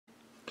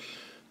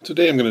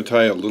Today I'm going to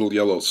tie a little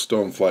yellow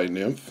stonefly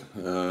nymph.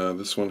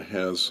 This one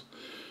has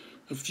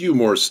a few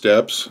more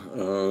steps.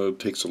 It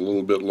takes a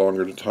little bit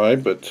longer to tie,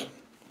 but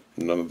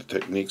none of the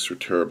techniques are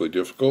terribly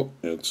difficult.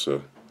 It's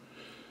a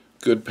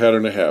good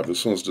pattern to have.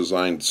 This one's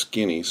designed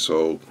skinny,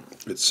 so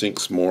it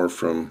sinks more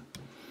from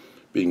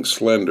being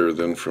slender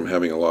than from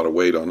having a lot of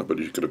weight on it, but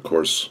you could of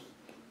course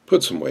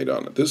put some weight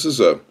on it. This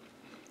is a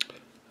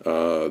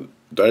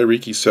Dai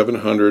Riki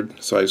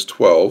 700 size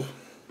 12.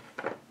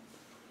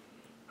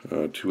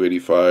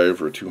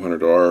 285 or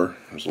 200R.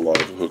 There's a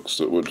lot of hooks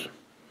that would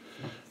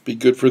be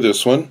good for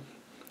this one.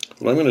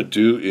 What I'm going to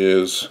do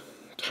is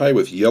tie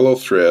with yellow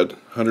thread,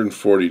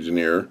 140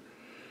 denier,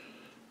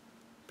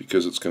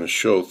 because it's going to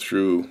show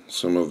through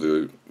some of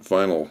the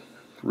vinyl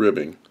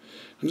ribbing.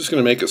 I'm just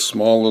going to make a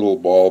small little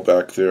ball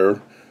back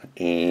there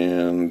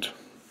and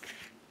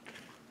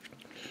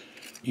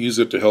use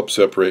it to help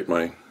separate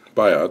my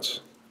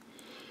biots.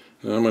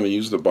 And I'm going to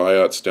use the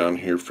biots down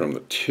here from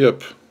the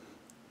tip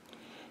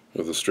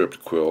of the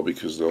stripped quill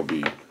because they'll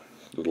be a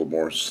little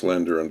more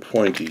slender and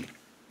pointy.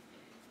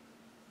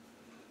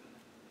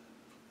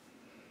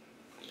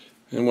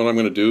 And what I'm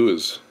going to do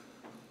is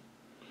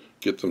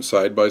get them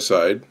side by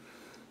side,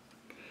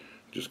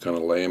 just kind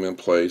of lay them in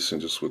place, and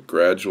just with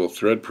gradual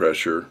thread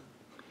pressure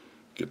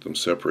get them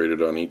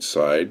separated on each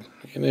side,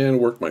 and then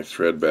work my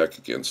thread back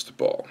against the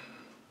ball.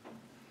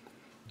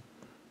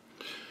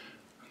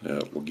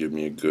 That will give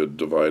me a good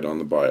divide on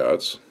the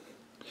biots.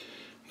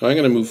 Now I'm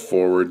going to move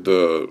forward.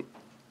 The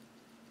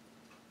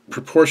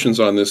proportions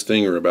on this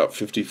thing are about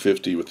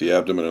 50-50 with the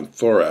abdomen and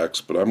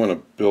thorax, but I'm going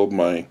to build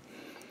my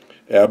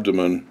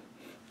abdomen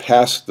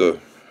past the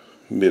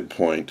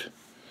midpoint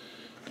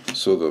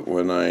so that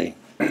when I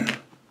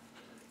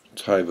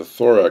tie the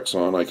thorax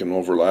on I can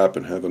overlap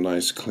and have a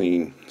nice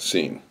clean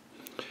seam.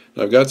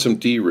 Now I've got some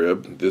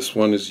D-rib. This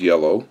one is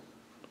yellow.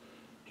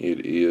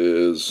 It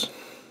is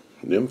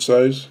nymph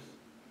size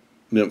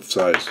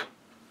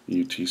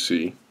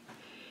UTC,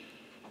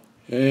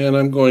 and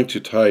I'm going to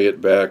tie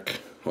it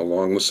back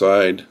along the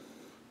side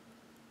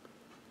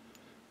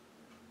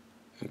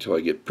until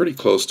I get pretty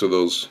close to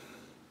those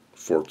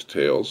forked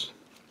tails,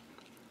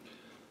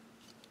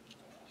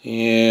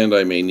 and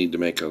I may need to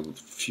make a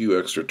few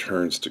extra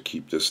turns to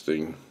keep this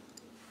thing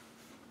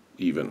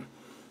even.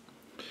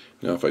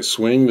 Now if I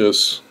swing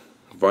this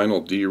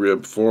vinyl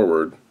D-rib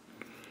forward,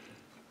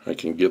 I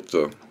can get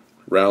the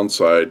round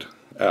side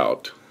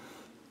out.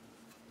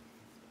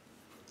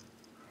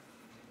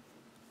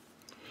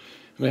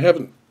 And I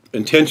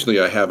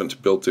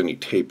haven't built any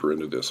taper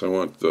into this. I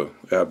want the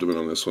abdomen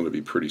on this one to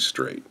be pretty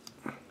straight.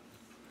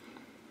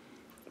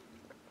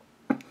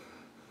 And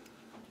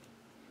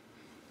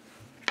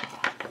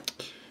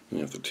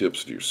if the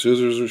tips of your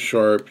scissors are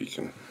sharp, you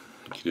can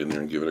get in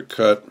there and give it a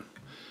cut.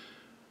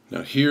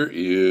 Now here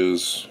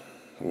is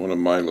one of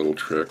my little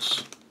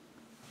tricks.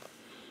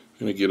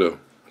 I'm going to get a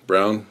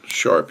brown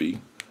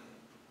sharpie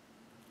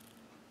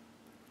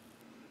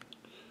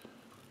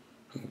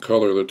and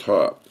color the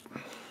top.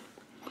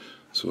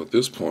 So at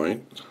this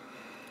point,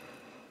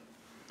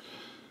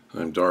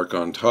 I'm dark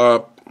on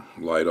top,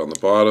 light on the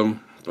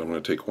bottom, but I'm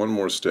going to take one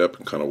more step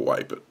and kind of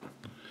wipe it.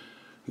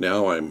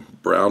 Now I'm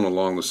brown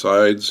along the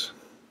sides,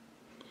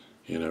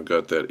 and I've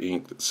got that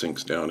ink that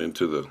sinks down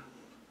into the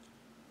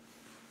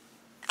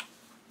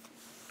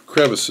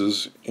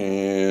crevices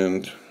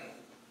and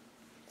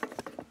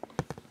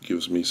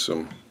gives me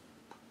some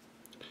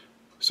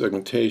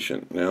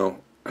segmentation. Now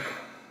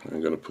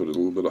I'm going to put a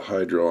little bit of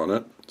hydro on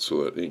it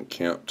so that ink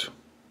can't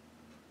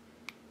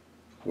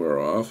wear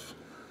off.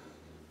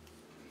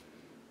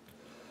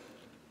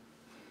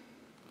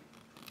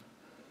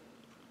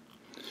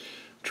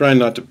 Trying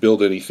not to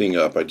build anything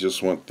up. I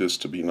just want this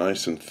to be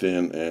nice and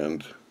thin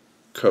and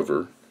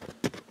cover.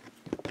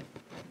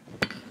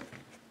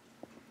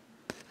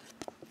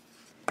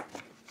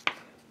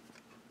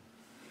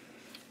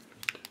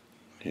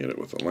 Hit it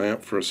with a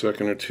lamp for a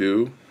second or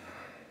two.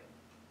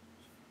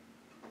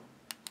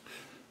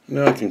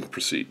 Now I can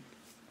proceed.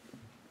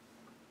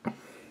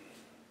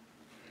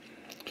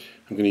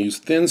 I'm going to use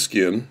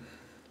ThinSkin,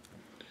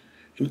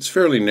 and it's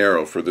fairly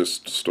narrow for this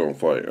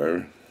stonefly.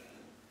 I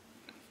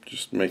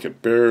just make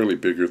it barely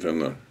bigger than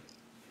the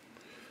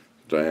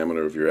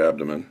diameter of your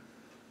abdomen.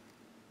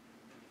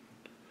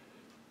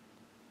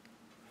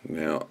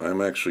 Now I'm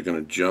actually going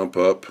to jump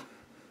up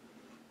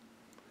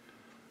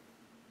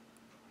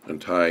and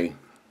tie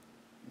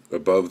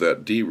above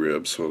that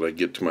D-rib so that I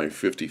get to my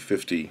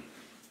 50-50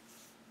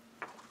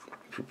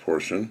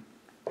 proportion.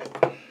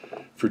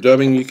 For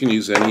dubbing, you can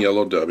use any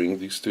yellow dubbing.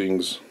 These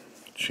things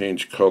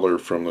change color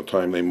from the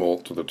time they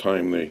molt to the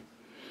time they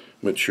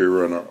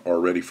mature and are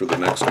ready for the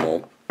next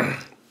molt.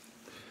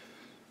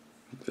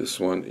 This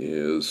one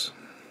is,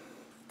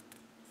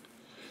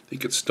 I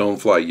think it's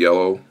Stonefly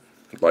Yellow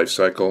life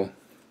cycle.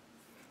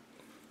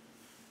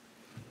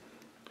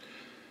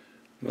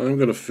 Now I'm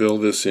going to fill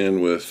this in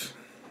with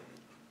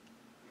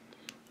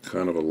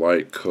kind of a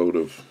light coat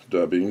of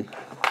dubbing.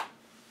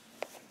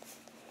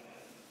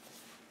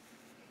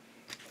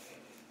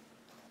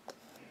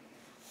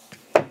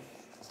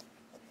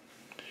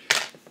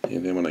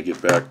 And then when I get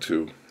back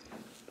to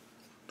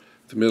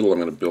the middle, I'm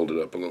going to build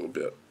it up a little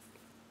bit.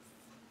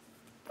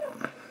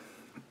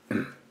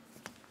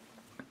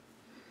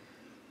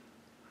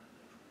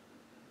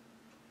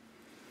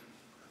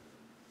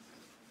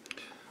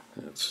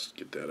 Let's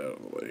get that out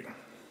of the way.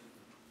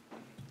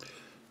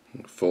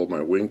 Fold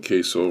my wing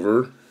case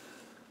over,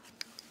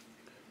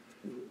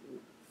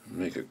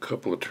 make a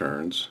couple of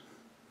turns,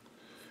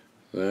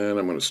 then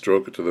I'm going to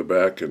stroke it to the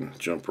back and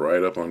jump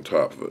right up on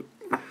top of it.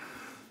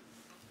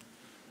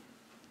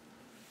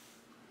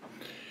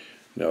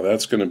 Now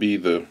that's going to be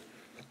the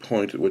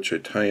point at which I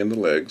tie in the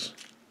legs,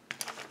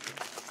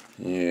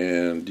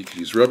 and you can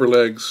use rubber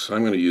legs.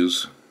 I'm going to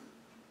use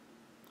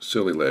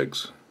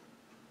SiliLegs.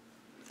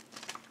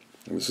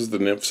 And this is the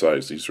nymph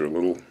size. These are a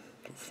little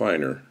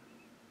finer.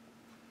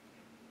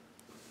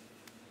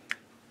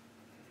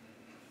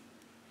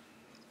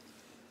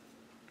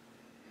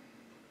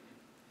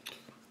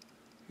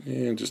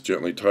 And just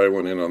gently tie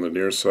one in on the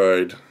near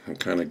side and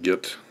kind of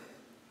get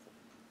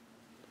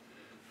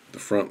the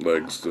front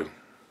legs the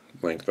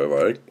length I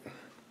like.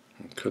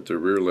 And cut the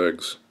rear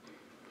legs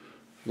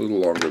a little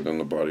longer than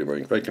the body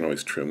length. I can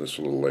always trim this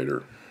a little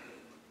later.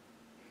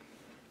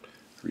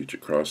 Reach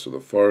across to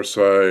the far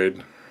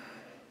side.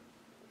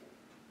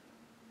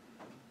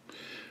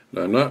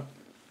 Now I'm not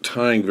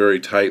tying very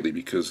tightly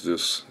because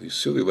these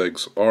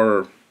SiliLegs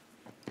are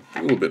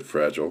a little bit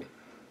fragile.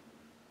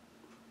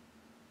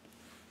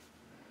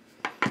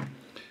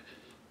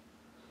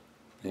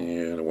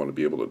 And I want to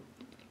be able to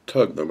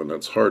tug them, and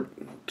that's hard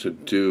to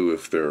do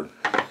if they're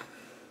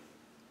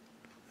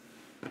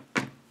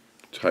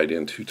tied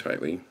in too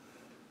tightly.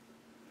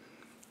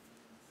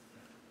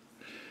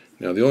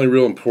 Now the only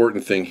real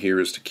important thing here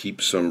is to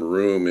keep some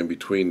room in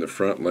between the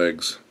front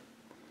legs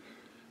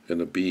and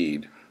the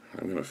bead.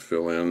 I'm going to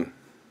fill in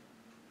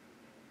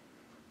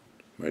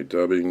my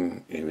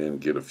dubbing and then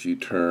get a few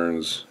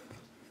turns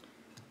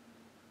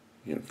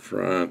in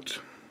front.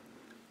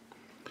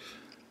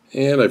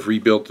 And I've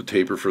rebuilt the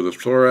taper for the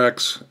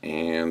thorax,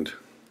 and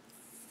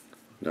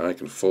now I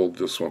can fold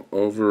this one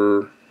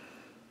over.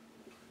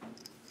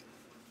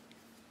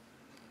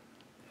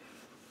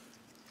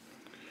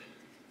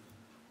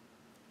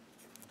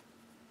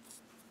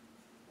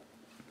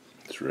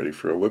 It's ready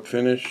for a whip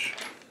finish.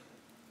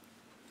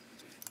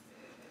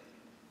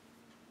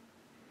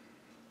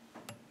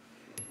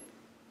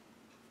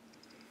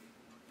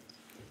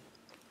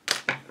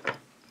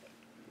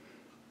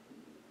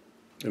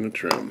 And a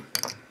trim.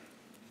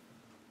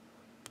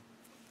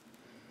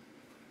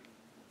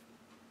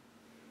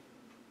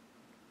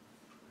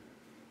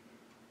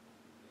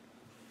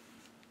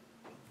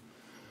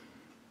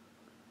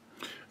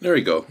 There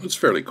you go. It's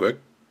fairly quick.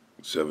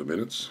 7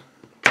 minutes.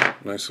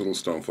 Nice little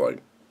stonefly.